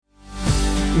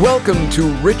Welcome to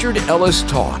Richard Ellis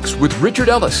Talks with Richard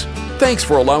Ellis. Thanks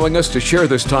for allowing us to share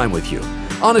this time with you.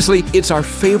 Honestly, it's our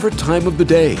favorite time of the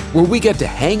day where we get to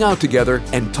hang out together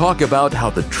and talk about how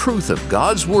the truth of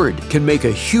God's Word can make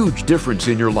a huge difference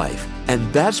in your life.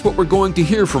 And that's what we're going to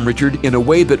hear from Richard in a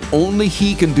way that only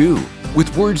he can do,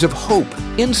 with words of hope,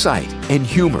 insight, and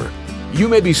humor. You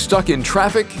may be stuck in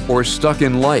traffic or stuck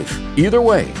in life. Either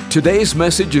way, today's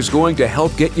message is going to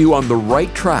help get you on the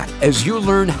right track as you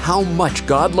learn how much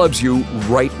God loves you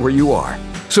right where you are.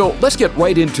 So let's get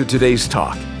right into today's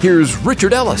talk. Here's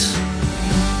Richard Ellis.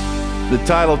 The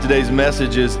title of today's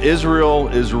message is Israel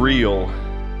is Real.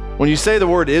 When you say the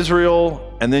word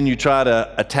Israel and then you try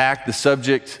to attack the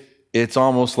subject, it's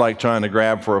almost like trying to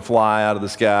grab for a fly out of the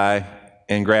sky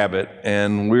and grab it.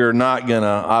 And we're not going to,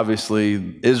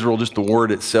 obviously, Israel, just the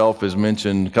word itself is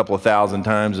mentioned a couple of thousand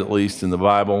times at least in the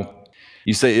Bible.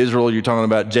 You say Israel, you're talking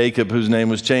about Jacob, whose name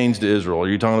was changed to Israel.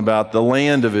 You're talking about the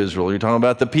land of Israel. You're talking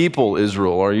about the people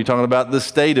Israel. Or you're talking about the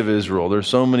state of Israel. There's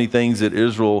so many things that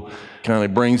Israel kind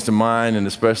of brings to mind, and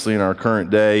especially in our current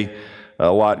day, a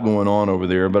lot going on over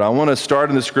there. But I want to start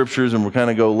in the scriptures, and we'll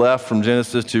kind of go left from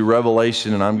Genesis to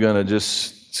Revelation, and I'm going to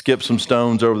just skip some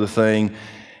stones over the thing.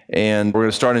 And we're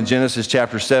going to start in Genesis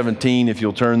chapter 17, if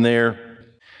you'll turn there.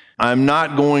 I'm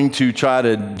not going to try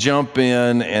to jump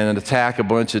in and attack a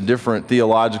bunch of different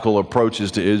theological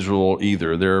approaches to Israel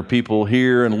either. There are people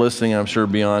here and listening, I'm sure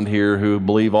beyond here, who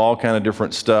believe all kind of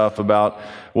different stuff about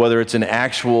whether it's an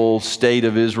actual state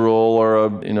of Israel or,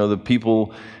 the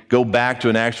people go back to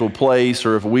an actual place,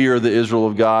 or if we are the Israel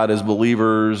of God as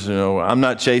believers. I'm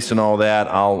not chasing all that.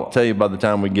 I'll tell you by the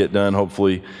time we get done,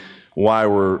 hopefully, why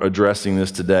we're addressing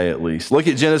this today at least. Look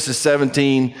at Genesis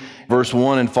 17, verse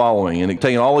 1 and following, and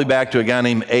taking all the way back to a guy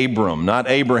named Abram, not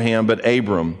Abraham, but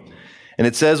Abram. And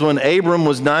it says, when Abram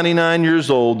was 99 years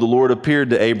old, the Lord appeared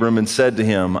to Abram and said to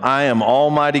him, I am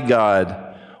Almighty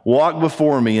God. Walk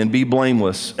before me and be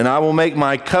blameless, and I will make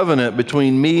my covenant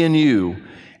between me and you,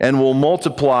 and will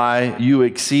multiply you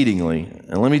exceedingly.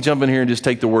 And let me jump in here and just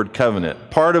take the word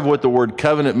covenant. Part of what the word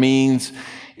covenant means,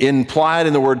 implied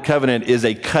in the word covenant, is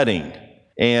a cutting.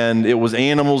 And it was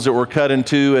animals that were cut in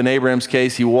two. In Abraham's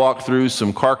case, he walked through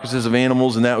some carcasses of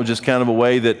animals, and that was just kind of a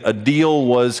way that a deal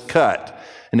was cut.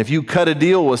 And if you cut a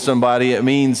deal with somebody, it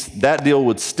means that deal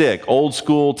would stick. Old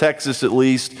school, Texas at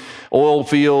least, oil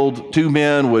field, two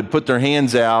men would put their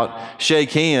hands out,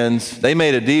 shake hands. They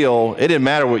made a deal. It didn't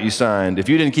matter what you signed. If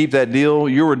you didn't keep that deal,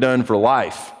 you were done for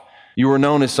life. You were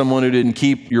known as someone who didn't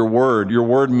keep your word. Your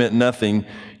word meant nothing.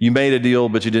 You made a deal,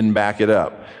 but you didn't back it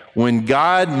up. When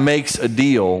God makes a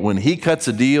deal, when he cuts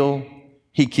a deal,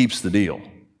 he keeps the deal.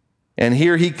 And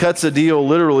here he cuts a deal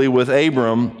literally with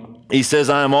Abram. He says,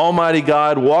 I am Almighty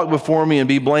God, walk before me and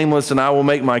be blameless, and I will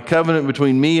make my covenant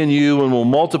between me and you and will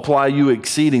multiply you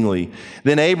exceedingly.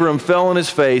 Then Abram fell on his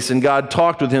face, and God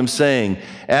talked with him, saying,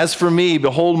 As for me,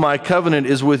 behold, my covenant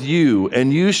is with you,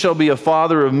 and you shall be a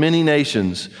father of many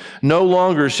nations. No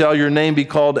longer shall your name be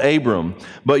called Abram,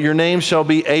 but your name shall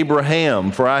be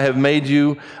Abraham, for I have made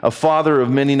you a father of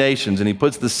many nations. And he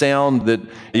puts the sound that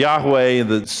Yahweh,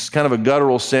 that's kind of a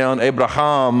guttural sound,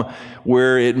 Abraham,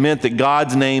 where it meant that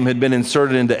God's name had been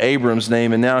inserted into Abram's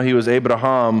name, and now he was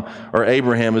Abraham, or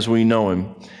Abraham as we know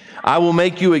him. I will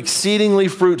make you exceedingly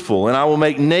fruitful, and I will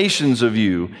make nations of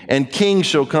you, and kings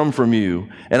shall come from you.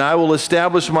 And I will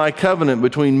establish my covenant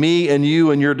between me and you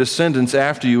and your descendants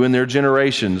after you in their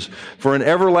generations, for an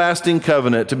everlasting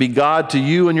covenant to be God to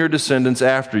you and your descendants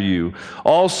after you.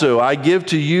 Also, I give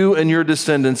to you and your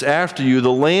descendants after you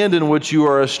the land in which you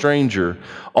are a stranger,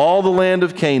 all the land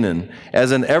of Canaan, as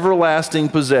an everlasting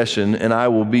possession, and I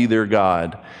will be their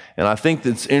God. And I think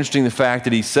that's interesting, the fact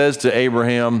that he says to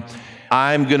Abraham,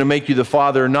 I'm going to make you the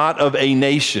father not of a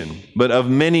nation, but of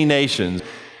many nations.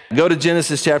 Go to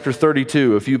Genesis chapter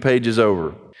 32, a few pages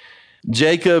over.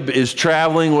 Jacob is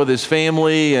traveling with his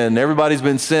family, and everybody's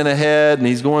been sent ahead, and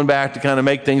he's going back to kind of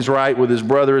make things right with his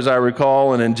brother, as I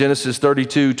recall. And in Genesis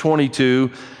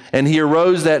 32:22, and he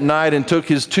arose that night and took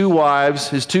his 2 wives,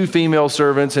 his 2 female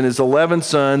servants, and his 11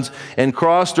 sons, and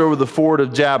crossed over the ford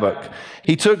of Jabbok.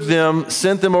 He took them,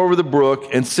 sent them over the brook,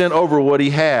 and sent over what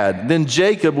he had. Then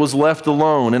Jacob was left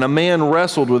alone, and a man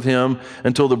wrestled with him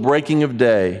until the breaking of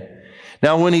day.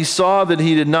 Now when he saw that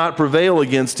he did not prevail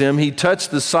against him, he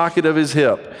touched the socket of his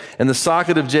hip, and the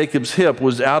socket of Jacob's hip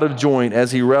was out of joint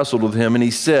as he wrestled with him. And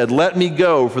he said, Let me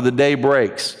go, for the day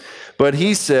breaks. But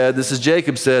he said, this is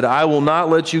Jacob said, I will not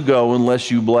let you go unless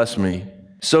you bless me.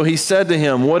 So he said to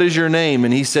him, What is your name?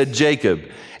 And he said, Jacob.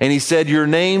 And he said, Your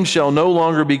name shall no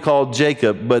longer be called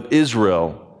Jacob, but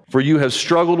Israel. For you have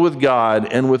struggled with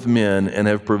God and with men and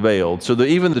have prevailed. So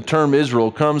even the term Israel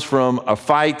comes from a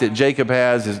fight that Jacob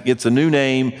has. It gets a new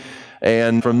name.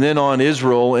 And from then on,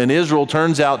 Israel. And Israel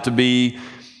turns out to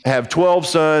have 12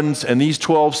 sons. And these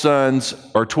 12 sons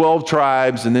are 12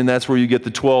 tribes. And then that's where you get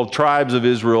the 12 tribes of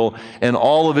Israel. And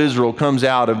all of Israel comes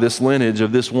out of this lineage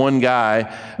of this one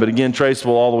guy. But again,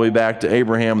 traceable all the way back to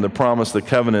Abraham, the promise, the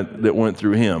covenant that went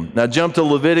through him. Now jump to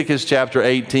Leviticus chapter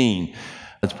 18.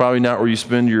 It's probably not where you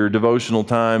spend your devotional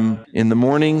time in the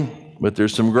morning, but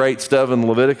there's some great stuff in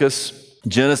Leviticus,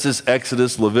 Genesis,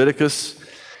 Exodus, Leviticus,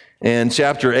 and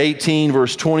chapter 18,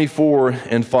 verse 24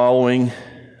 and following.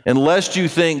 And lest you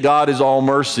think God is all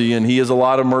mercy, and he is a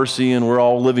lot of mercy, and we're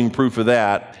all living proof of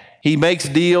that, he makes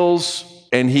deals,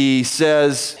 and he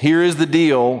says, here is the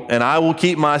deal, and I will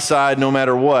keep my side no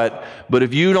matter what, but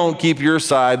if you don't keep your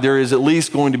side, there is at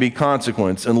least going to be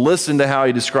consequence. And listen to how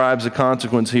he describes the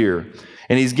consequence here.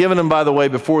 And he's given them, by the way,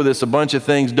 before this, a bunch of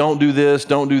things. Don't do this,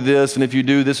 and if you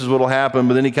do, this is what will happen.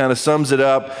 But then he kind of sums it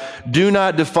up. Do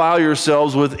not defile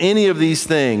yourselves with any of these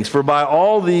things, for by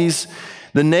all these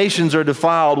the nations are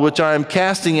defiled, which I am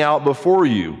casting out before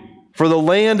you. For the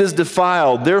land is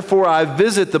defiled, therefore I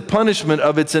visit the punishment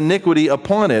of its iniquity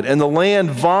upon it, and the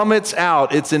land vomits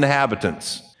out its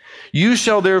inhabitants. You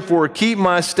shall therefore keep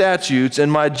my statutes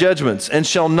and my judgments, and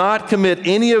shall not commit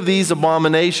any of these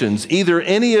abominations, either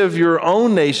any of your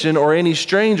own nation or any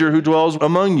stranger who dwells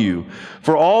among you.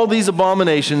 For all these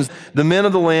abominations the men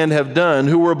of the land have done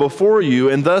who were before you,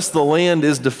 and thus the land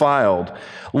is defiled.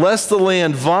 Lest the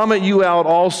land vomit you out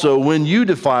also when you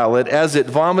defile it, as it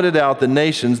vomited out the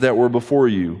nations that were before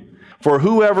you. For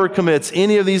whoever commits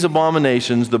any of these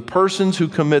abominations, the persons who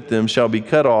commit them shall be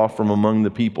cut off from among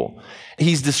the people.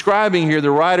 He's describing here,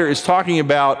 the writer is talking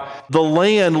about the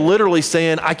land literally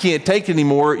saying, I can't take it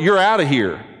anymore, you're out of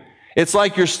here. It's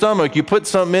like your stomach, you put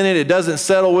something in it, it doesn't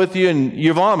settle with you, and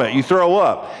you vomit, you throw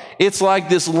up. It's like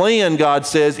this land, God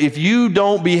says, if you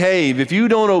don't behave, if you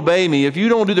don't obey me, if you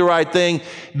don't do the right thing,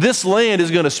 this land is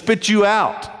going to spit you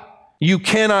out. You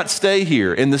cannot stay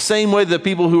here. In the same way that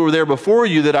people who were there before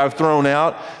you that I've thrown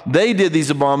out, they did these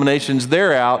abominations,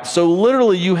 they're out. So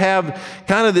literally you have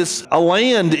kind of a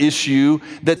land issue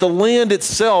that the land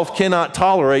itself cannot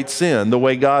tolerate sin the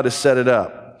way God has set it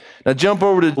up. Now jump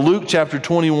over to Luke chapter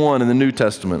 21 in the New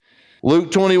Testament.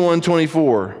 Luke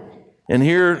 21:24. And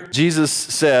here Jesus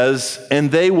says,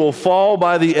 and they will fall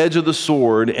by the edge of the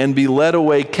sword and be led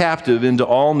away captive into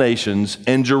all nations,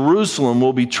 and Jerusalem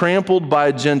will be trampled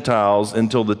by Gentiles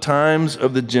until the times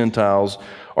of the Gentiles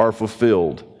are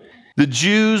fulfilled. The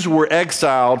Jews were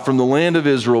exiled from the land of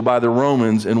Israel by the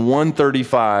Romans in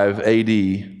 135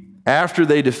 AD, after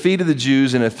they defeated the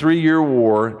Jews in a 3-year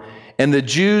war, and the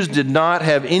Jews did not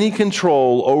have any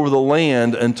control over the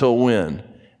land until when?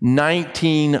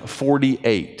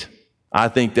 1948. I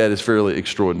think that is fairly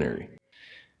extraordinary.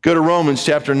 Go to Romans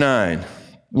chapter 9.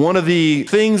 One of the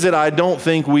things that I don't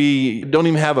think we don't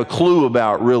even have a clue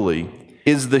about really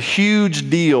is the huge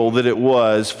deal that it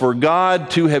was for God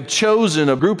to have chosen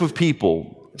a group of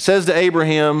people. It says to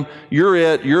Abraham, you're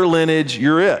it, your lineage,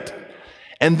 you're it.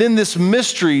 And then this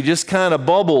mystery just kind of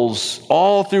bubbles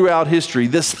all throughout history,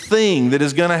 this thing that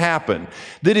is going to happen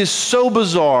that is so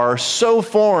bizarre, so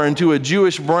foreign to a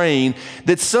Jewish brain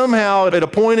that somehow at a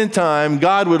point in time,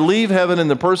 God would leave heaven in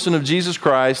the person of Jesus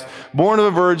Christ, born of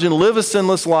a virgin, live a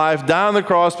sinless life, die on the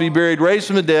cross, be buried, raised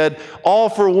from the dead, all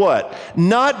for what?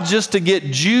 Not just to get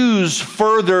Jews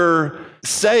further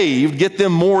saved, get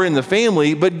them more in the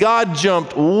family, but God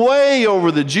jumped way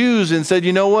over the Jews and said,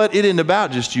 you know what? It isn't about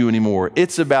just you anymore.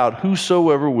 It's about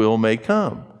whosoever will may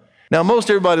come. Now, most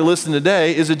everybody listening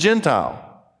today is a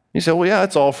Gentile. You say, well, yeah,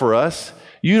 it's all for us.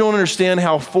 You don't understand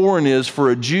how foreign it is for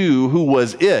a Jew who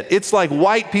was it. It's like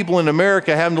white people in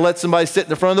America having to let somebody sit in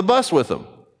the front of the bus with them.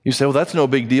 You say, well, that's no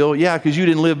big deal. Yeah, because you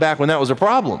didn't live back when that was a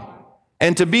problem.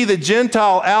 And to be the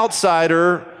Gentile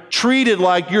outsider treated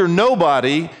like you're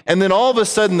nobody, and then all of a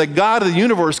sudden the God of the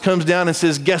universe comes down and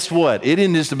says, guess what? It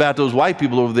isn't just about those white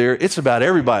people over there. It's about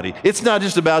everybody. It's not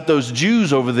just about those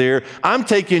Jews over there. I'm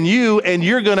taking you, and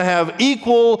you're going to have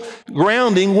equal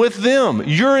grounding with them.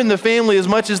 You're in the family as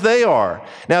much as they are.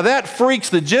 Now that freaks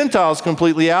the Gentiles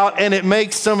completely out, and it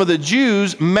makes some of the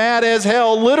Jews mad as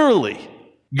hell, literally.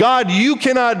 God, you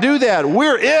cannot do that.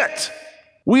 We're it.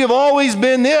 We have always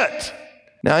been it.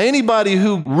 Now, anybody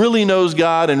who really knows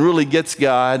God and really gets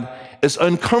God, as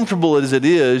uncomfortable as it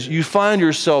is, you find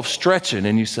yourself stretching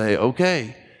and you say,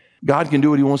 okay, God can do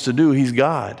what he wants to do. He's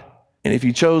God. And if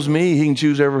he chose me, he can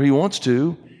choose whoever he wants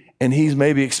to. And he's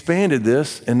maybe expanded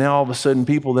this. And now all of a sudden,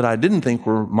 people that I didn't think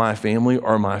were my family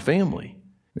are my family.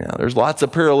 Now, there's lots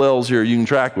of parallels here you can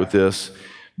track with this.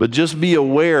 But just be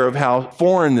aware of how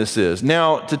foreign this is.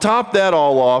 Now, to top that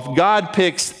all off, God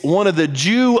picks one of the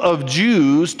Jew of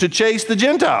Jews to chase the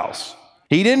Gentiles.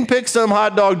 He didn't pick some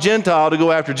hot dog Gentile to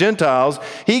go after Gentiles.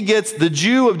 He gets the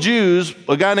Jew of Jews,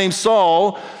 a guy named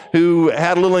Saul, who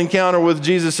had a little encounter with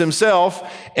Jesus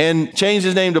himself and changed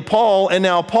his name to Paul. And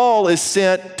now Paul is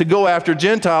sent to go after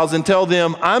Gentiles and tell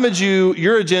them, I'm a Jew,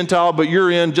 you're a Gentile, but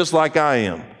you're in just like I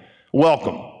am.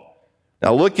 Welcome.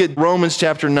 Now look at Romans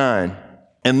chapter 9.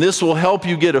 And this will help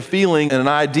you get a feeling and an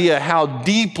idea how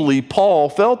deeply Paul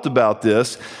felt about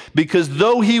this, because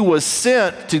though he was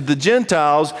sent to the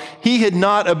Gentiles, he had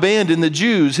not abandoned the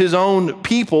Jews, his own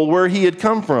people, where he had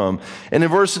come from. And in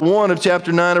verse 1 of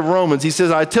chapter 9 of Romans, he says,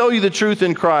 I tell you the truth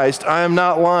in Christ, I am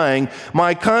not lying,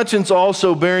 my conscience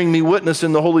also bearing me witness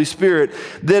in the Holy Spirit,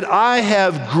 that I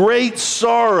have great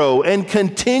sorrow and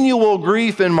continual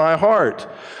grief in my heart.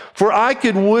 For I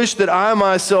could wish that I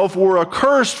myself were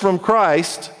accursed from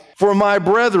Christ for my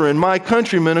brethren, my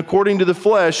countrymen, according to the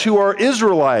flesh, who are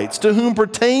Israelites, to whom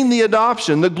pertain the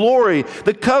adoption, the glory,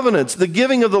 the covenants, the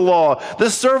giving of the law, the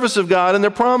service of God, and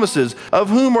the promises, of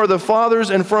whom are the fathers,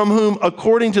 and from whom,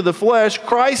 according to the flesh,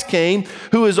 Christ came,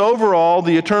 who is over all,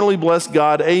 the eternally blessed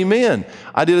God. Amen.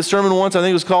 I did a sermon once, I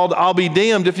think it was called, I'll be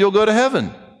damned if you'll go to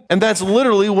heaven. And that's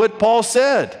literally what Paul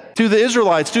said to the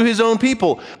Israelites, to his own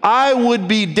people. I would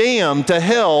be damned to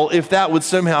hell if that would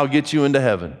somehow get you into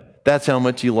heaven. That's how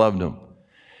much he loved them.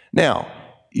 Now,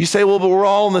 you say, well, but we're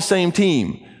all on the same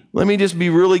team. Let me just be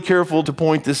really careful to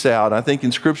point this out. I think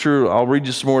in Scripture, I'll read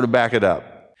you some more to back it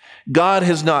up. God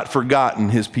has not forgotten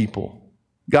his people.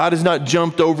 God has not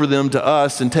jumped over them to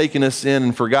us and taken us in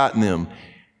and forgotten them.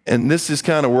 And this is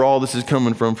kind of where all this is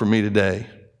coming from for me today.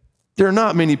 There are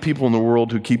not many people in the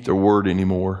world who keep their word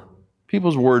anymore.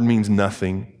 People's word means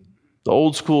nothing. The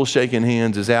old school shaking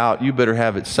hands is out. You better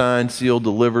have it signed, sealed,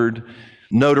 delivered,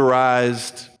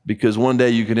 notarized, because one day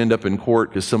you could end up in court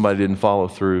because somebody didn't follow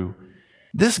through.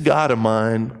 This God of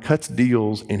mine cuts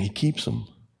deals and he keeps them.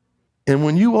 And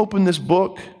when you open this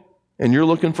book and you're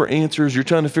looking for answers, you're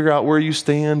trying to figure out where you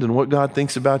stand and what God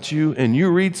thinks about you, and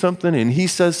you read something and he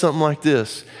says something like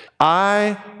this,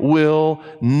 I will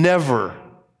never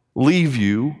leave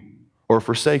you or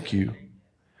forsake you.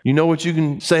 You know what you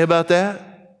can say about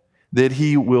that? That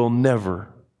he will never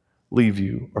leave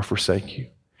you or forsake you.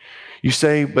 You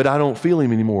say, but I don't feel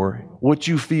him anymore. What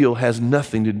you feel has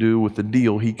nothing to do with the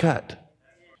deal he cut.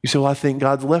 You say, well, I think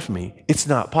God's left me. It's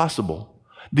not possible.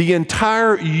 The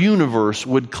entire universe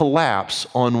would collapse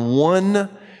on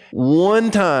one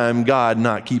time God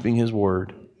not keeping his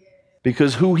word,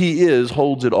 because who he is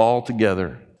holds it all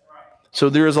together. So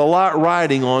there is a lot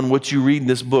riding on what you read in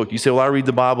this book. You say, well, I read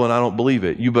the Bible and I don't believe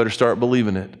it. You better start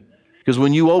believing it. Because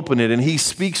when you open it and he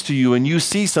speaks to you and you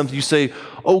see something, you say,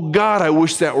 oh God, I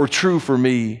wish that were true for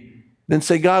me. Then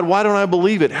say, God, why don't I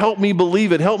believe it? Help me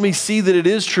believe it. Help me see that it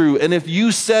is true. And if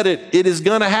you said it, it is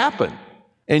going to happen.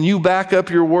 And you back up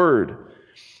your word.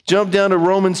 Jump down to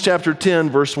Romans chapter 10,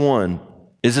 verse 1.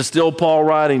 Is it still Paul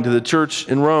writing to the church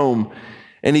in Rome?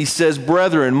 And he says,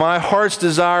 brethren, my heart's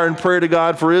desire and prayer to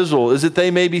God for Israel is that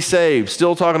they may be saved.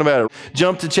 Still talking about it.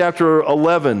 Jump to chapter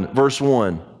 11, verse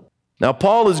 1. Now,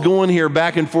 Paul is going here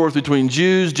back and forth between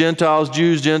Jews, Gentiles,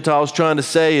 trying to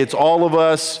say it's all of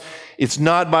us. It's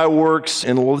not by works,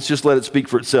 and let's just let it speak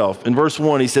for itself. In verse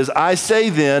 1, he says, I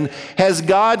say then, has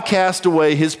God cast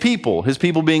away his people? His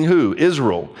people being who?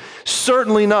 Israel.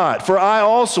 Certainly not, for I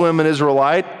also am an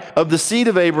Israelite, of the seed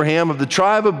of Abraham, of the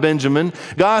tribe of Benjamin.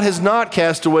 God has not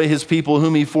cast away his people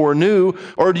whom he foreknew.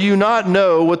 Or do you not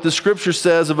know what the scripture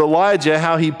says of Elijah,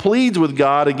 how he pleads with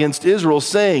God against Israel,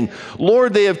 saying,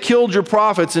 Lord, they have killed your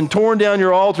prophets and torn down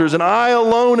your altars, and I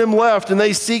alone am left, and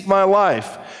they seek my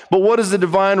life. But what does the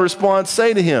divine response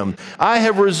say to him? I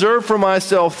have reserved for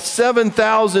myself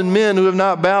 7,000 men who have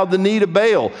not bowed the knee to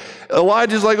Baal.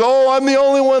 Elijah's like, oh, I'm the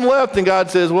only one left. And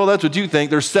God says, well, that's what you think.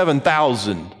 There's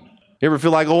 7,000. You ever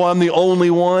feel like, oh, I'm the only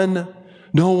one?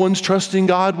 No one's trusting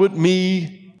God with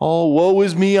me. Oh, woe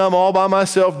is me. I'm all by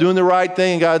myself doing the right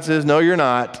thing. And God says, no, you're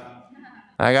not.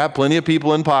 I got plenty of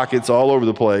people in pockets all over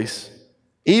the place.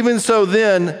 Even so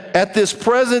then, at this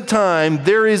present time,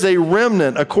 there is a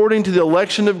remnant according to the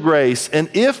election of grace.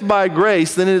 And if by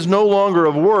grace, then it is no longer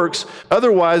of works.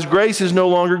 Otherwise, grace is no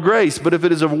longer grace. But if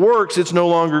it is of works, it's no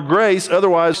longer grace.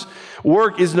 Otherwise,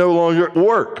 work is no longer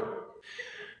work.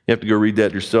 You have to go read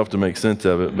that yourself to make sense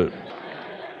of it. But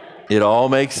it all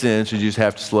makes sense. You just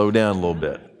have to slow down a little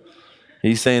bit.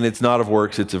 He's saying it's not of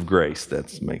works, it's of grace.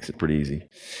 That makes it pretty easy.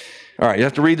 All right, you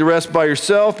have to read the rest by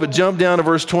yourself, but jump down to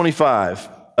verse 25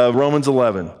 of Romans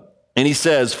 11. And he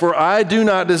says, for I do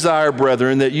not desire,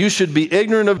 brethren, that you should be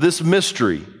ignorant of this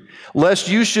mystery, lest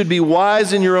you should be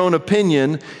wise in your own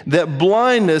opinion, that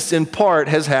blindness in part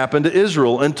has happened to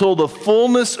Israel until the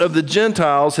fullness of the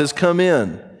Gentiles has come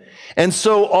in. And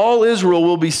so all Israel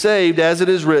will be saved, as it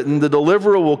is written, the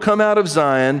deliverer will come out of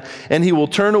Zion, and he will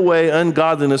turn away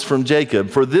ungodliness from Jacob.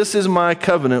 For this is my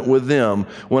covenant with them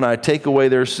when I take away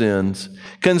their sins.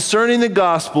 Concerning the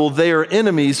gospel, they are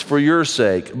enemies for your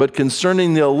sake, but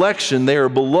concerning the election, they are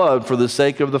beloved for the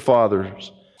sake of the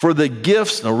fathers. For the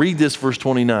gifts, now read this verse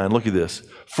 29, look at this.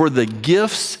 For the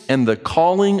gifts and the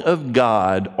calling of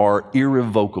God are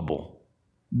irrevocable.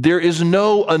 There is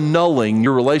no annulling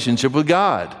your relationship with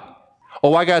God.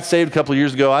 Oh, I got saved a couple of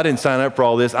years ago. I didn't sign up for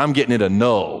all this. I'm getting it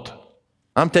annulled.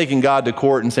 I'm taking God to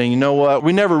court and saying, you know what?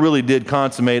 We never really did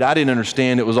consummate. I didn't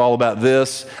understand it was all about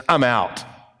this. I'm out.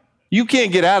 You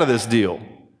can't get out of this deal.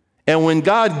 And when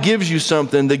God gives you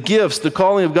something, the gifts, the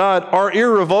calling of God are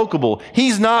irrevocable.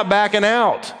 He's not backing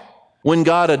out. When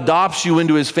God adopts you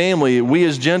into his family, we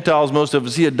as Gentiles, most of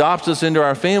us, he adopts us into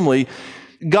our family.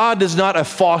 God is not a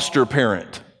foster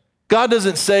parent. God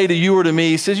doesn't say to you or to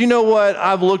me, he says, you know what,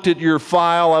 I've looked at your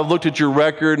file, I've looked at your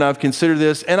record, and I've considered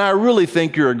this, and I really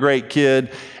think you're a great kid.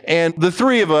 And the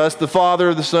three of us, the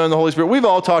Father, the Son, the Holy Spirit, we've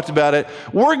all talked about it.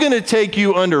 We're going to take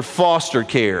you under foster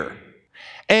care.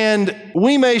 And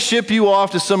we may ship you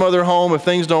off to some other home if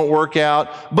things don't work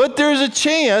out, but there's a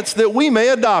chance that we may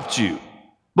adopt you.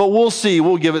 But we'll see,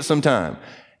 we'll give it some time.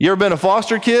 You ever been a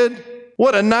foster kid?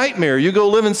 What a nightmare. You go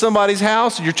live in somebody's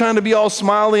house and you're trying to be all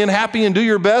smiley and happy and do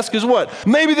your best because what?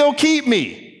 Maybe they'll keep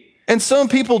me. And some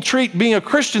people treat being a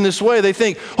Christian this way. They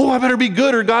think, oh, I better be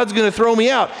good or God's going to throw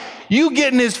me out. You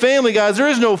get in his family, guys. There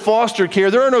is no foster care.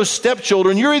 There are no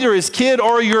stepchildren. You're either his kid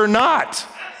or you're not.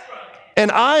 And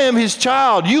I am his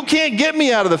child. You can't get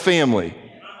me out of the family.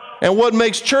 And what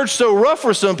makes church so rough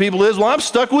for some people is, well, I'm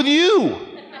stuck with you.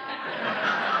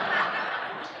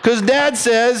 Because dad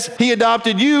says he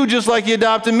adopted you just like he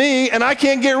adopted me, and I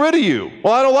can't get rid of you.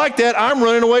 Well, I don't like that. I'm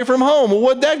running away from home. Well,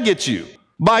 what'd that get you?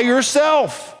 By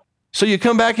yourself. So you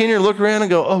come back in here and look around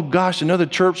and go, oh gosh, another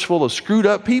church full of screwed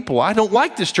up people. I don't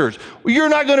like this church. Well, you're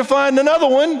not going to find another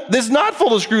one that's not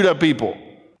full of screwed up people.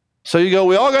 So you go,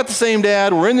 we all got the same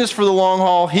dad. We're in this for the long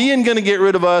haul. He ain't going to get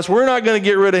rid of us. We're not going to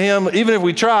get rid of him, even if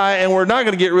we try, and we're not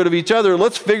going to get rid of each other.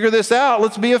 Let's figure this out.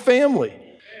 Let's be a family.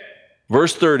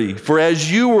 Verse 30, for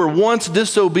as you were once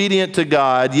disobedient to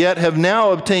God, yet have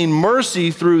now obtained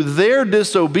mercy through their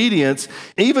disobedience,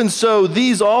 even so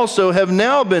these also have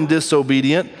now been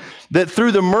disobedient, that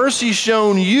through the mercy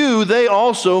shown you, they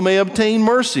also may obtain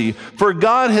mercy. For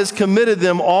God has committed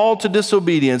them all to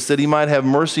disobedience, that he might have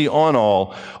mercy on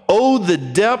all. Oh, the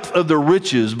depth of the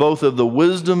riches, both of the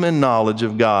wisdom and knowledge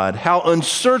of God. How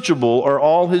unsearchable are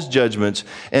all his judgments,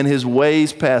 and his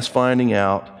ways past finding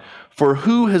out. For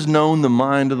who has known the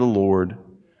mind of the Lord,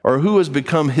 or who has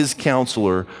become his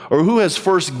counselor, or who has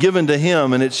first given to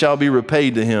him, and it shall be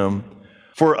repaid to him?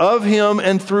 For of him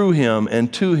and through him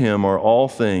and to him are all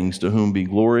things, to whom be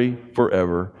glory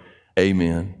forever.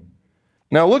 Amen.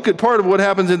 Now look at part of what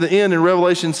happens at the end in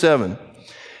Revelation 7.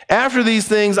 After these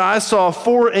things, I saw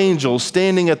 4 angels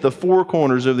standing at the 4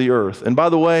 corners of the earth. And by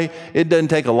the way, it doesn't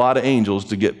take a lot of angels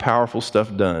to get powerful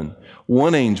stuff done.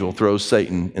 1 angel throws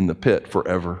Satan in the pit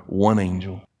forever. 1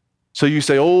 angel. So you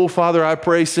say, oh, Father, I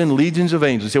pray, send legions of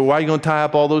angels. You say, well, why are you going to tie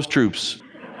up all those troops?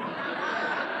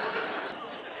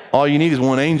 All you need is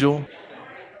 1 angel.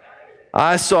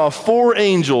 I saw 4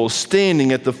 angels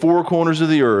standing at the 4 corners of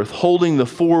the earth, holding the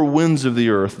 4 winds of the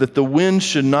earth, that the wind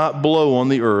should not blow on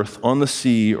the earth, on the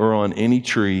sea, or on any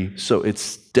tree, so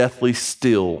it's deathly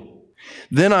still.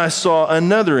 Then I saw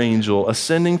another angel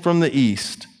ascending from the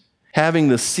east, having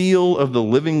the seal of the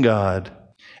living God.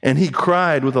 And he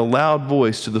cried with a loud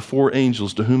voice to the 4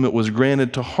 angels to whom it was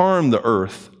granted to harm the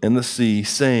earth and the sea,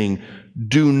 saying,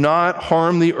 do not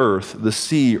harm the earth, the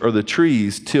sea, or the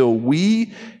trees, till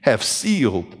we have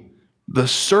sealed the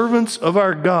servants of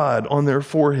our God on their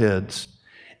foreheads.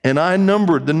 And I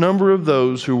numbered the number of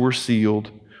those who were sealed.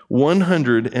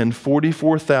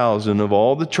 144,000 of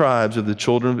all the tribes of the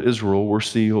children of Israel were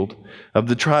sealed. Of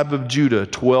the tribe of Judah,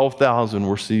 12,000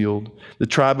 were sealed. The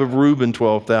tribe of Reuben,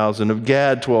 12,000. Of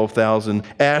Gad, 12,000.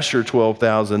 Asher,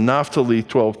 12,000. Naphtali,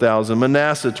 12,000.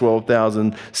 Manasseh,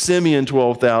 12,000. Simeon,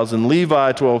 12,000.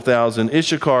 Levi, 12,000.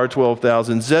 Issachar,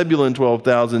 12,000. Zebulun,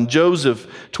 12,000.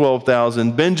 Joseph,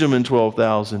 12,000. Benjamin,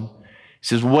 12,000. He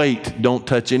says, wait, don't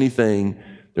touch anything.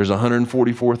 There's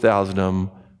 144,000 of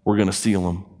them. We're going to seal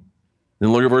them.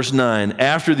 Then look at verse 9.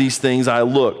 After these things I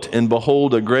looked, and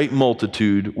behold, a great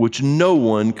multitude, which no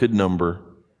one could number.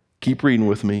 Keep reading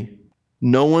with me.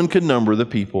 No one could number the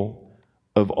people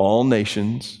of all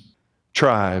nations,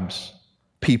 tribes,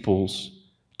 peoples,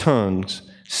 tongues,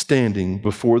 standing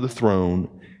before the throne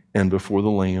and before the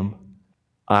Lamb.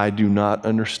 I do not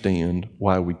understand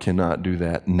why we cannot do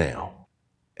that now.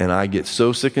 And I get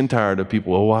so sick and tired of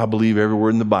people, oh, I believe every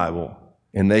word in the Bible.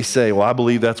 And they say, well, I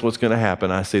believe that's what's going to happen.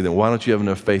 I say, then why don't you have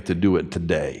enough faith to do it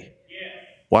today?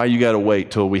 Why you got to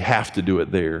wait till we have to do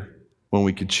it there when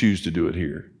we could choose to do it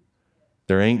here?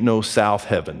 There ain't no South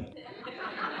heaven.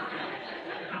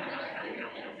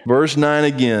 Verse 9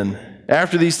 again.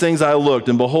 After these things I looked,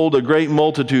 and behold, a great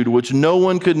multitude, which no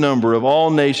one could number, of all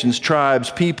nations, tribes,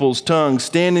 peoples, tongues,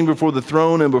 standing before the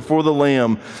throne and before the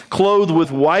Lamb, clothed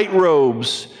with white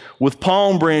robes, with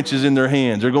palm branches in their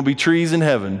hands. There are going to be trees in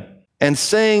heaven. And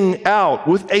saying out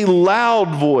with a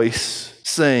loud voice,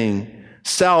 saying,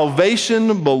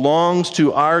 salvation belongs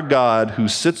to our God who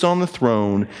sits on the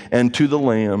throne and to the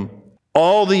Lamb.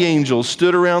 All the angels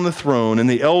stood around the throne, and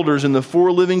the elders and the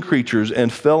four living creatures, and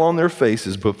fell on their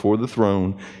faces before the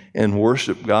throne and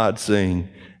worshiped God, saying,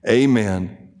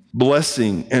 Amen.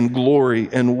 Blessing and glory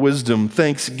and wisdom,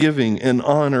 thanksgiving and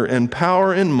honor and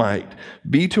power and might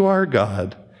be to our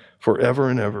God forever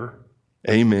and ever.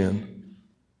 Amen.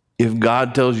 If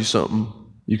God tells you something,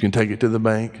 you can take it to the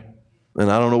bank.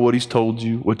 And I don't know what he's told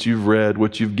you, what you've read,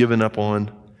 what you've given up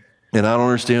on. And I don't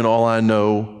understand all I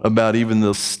know about even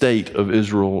the state of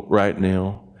Israel right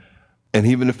now. And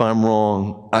even if I'm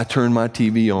wrong, I turn my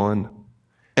TV on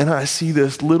and I see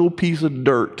this little piece of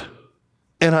dirt.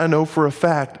 And I know for a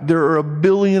fact there are 1.5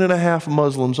 billion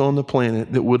Muslims on the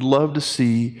planet that would love to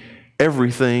see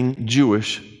everything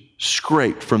Jewish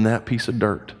scraped from that piece of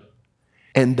dirt.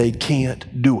 And they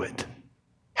can't do it.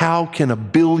 How can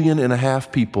 1.5 billion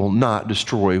people not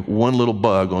destroy one little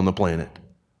bug on the planet?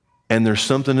 And there's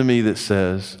something to me that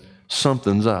says,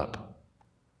 something's up.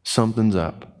 Something's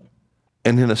up.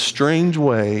 And in a strange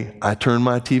way, I turn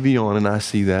my TV on and I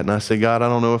see that. And I say, God, I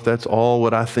don't know if that's all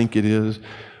what I think it is.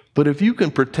 But if you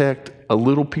can protect a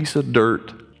little piece of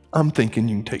dirt, I'm thinking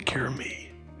you can take care of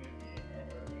me.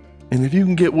 And if you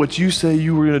can get what you say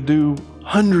you were going to do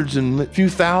hundreds and a few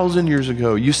thousand years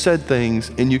ago, you said things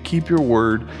and you keep your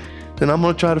word, then I'm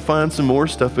going to try to find some more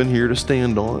stuff in here to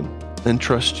stand on and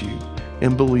trust you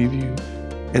and believe you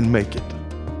and make it.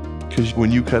 Because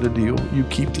when you cut a deal, you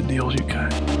keep the deals you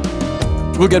cut.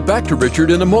 We'll get back to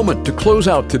Richard in a moment to close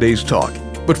out today's talk.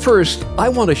 But first, I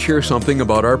want to share something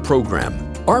about our program.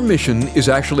 Our mission is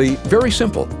actually very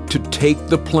simple, to take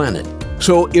the planet.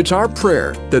 So it's our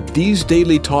prayer that these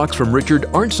daily talks from Richard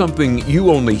aren't something you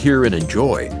only hear and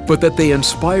enjoy, but that they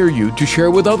inspire you to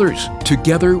share with others.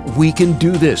 Together, we can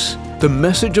do this. The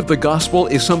message of the gospel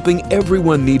is something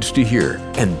everyone needs to hear,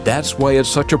 and that's why it's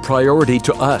such a priority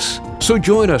to us. So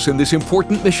join us in this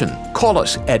important mission. Call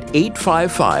us at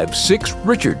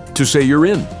 855-6-RICHARD to say you're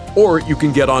in. Or you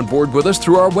can get on board with us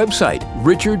through our website,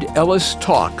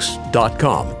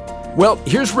 richardellistalks.com. Well,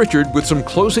 here's Richard with some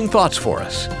closing thoughts for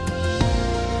us.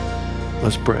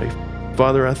 Let's pray.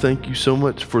 Father, I thank you so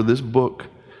much for this book.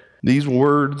 These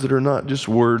words that are not just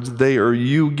words, they are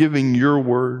you giving your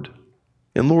word.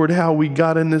 And Lord, how we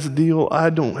got in this deal, I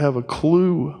don't have a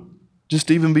clue. Just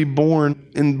to even be born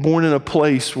in a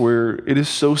place where it is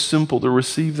so simple to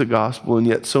receive the gospel, and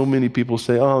yet so many people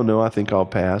say, oh no, I think I'll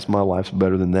pass. My life's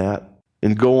better than that.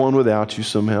 And go on without you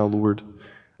somehow, Lord.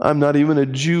 I'm not even a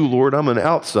Jew, Lord. I'm an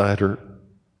outsider.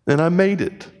 And I made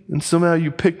it. And somehow you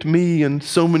picked me and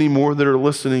so many more that are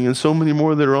listening and so many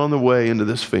more that are on the way into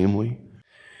this family.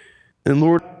 And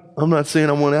Lord, I'm not saying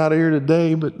I want out of here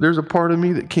today, but there's a part of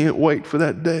me that can't wait for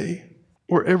that day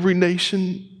where every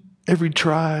nation, every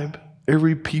tribe,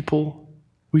 every people,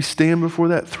 we stand before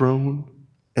that throne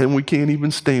and we can't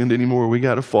even stand anymore. We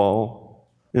got to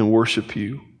fall and worship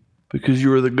you because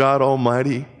you are the God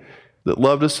Almighty that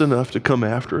loved us enough to come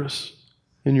after us.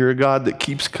 And you're a God that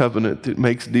keeps covenant, that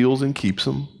makes deals and keeps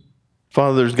them.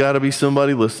 Father, there's got to be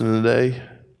somebody listening today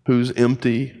who's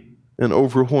empty and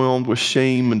overwhelmed with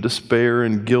shame and despair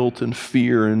and guilt and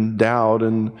fear and doubt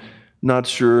and not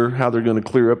sure how they're going to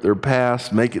clear up their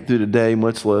past, make it through today,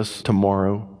 much less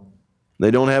tomorrow.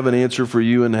 They don't have an answer for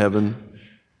you in heaven.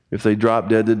 If they drop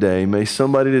dead today, may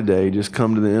somebody today just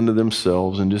come to the end of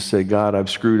themselves and just say, God, I've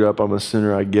screwed up. I'm a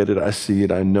sinner. I get it. I see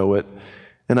it. I know it.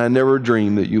 And I never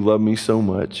dreamed that you love me so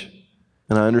much.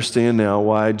 And I understand now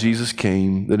why Jesus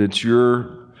came, that it's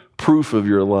your proof of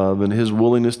your love and his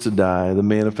willingness to die, the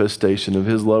manifestation of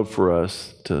his love for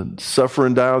us, to suffer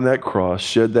and die on that cross,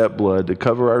 shed that blood, to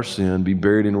cover our sin, be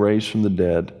buried and raised from the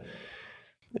dead.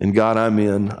 And God, I'm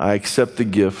in. I accept the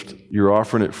gift. You're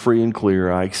offering it free and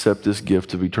clear. I accept this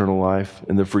gift of eternal life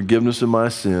and the forgiveness of my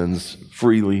sins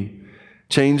freely.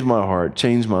 Change my heart,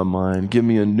 change my mind, give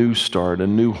me a new start, a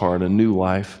new heart, a new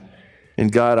life.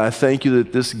 And God, I thank you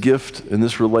that this gift and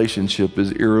this relationship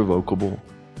is irrevocable,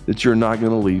 that you're not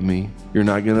going to leave me. You're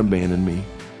not going to abandon me.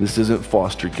 This isn't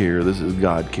foster care. This is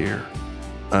God care.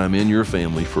 I'm in your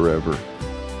family forever.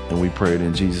 And we pray it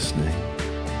in Jesus' name.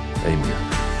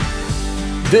 Amen.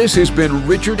 This has been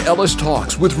Richard Ellis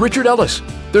Talks with Richard Ellis.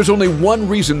 There's only one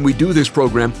reason we do this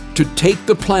program: to take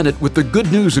the planet with the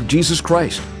good news of Jesus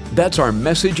Christ. That's our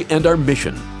message and our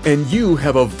mission. And you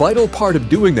have a vital part of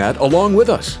doing that along with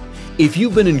us. If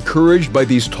you've been encouraged by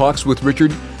these talks with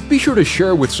Richard, be sure to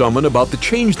share with someone about the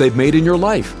change they've made in your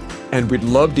life. And we'd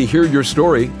love to hear your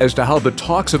story as to how the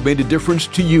talks have made a difference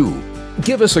to you.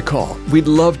 Give us a call. We'd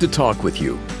love to talk with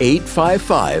you.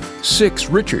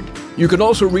 855-6-RICHARD. You can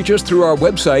also reach us through our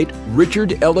website,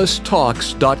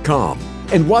 richardellistalks.com.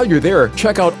 And while you're there,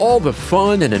 check out all the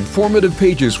fun and informative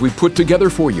pages we put together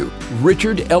for you,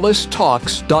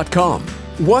 richardellistalks.com.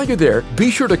 While you're there, be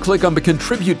sure to click on the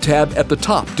Contribute tab at the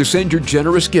top to send your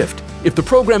generous gift. If the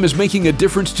program is making a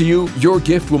difference to you, your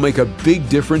gift will make a big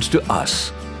difference to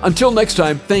us. Until next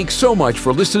time, thanks so much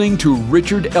for listening to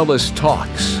Richard Ellis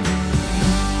Talks.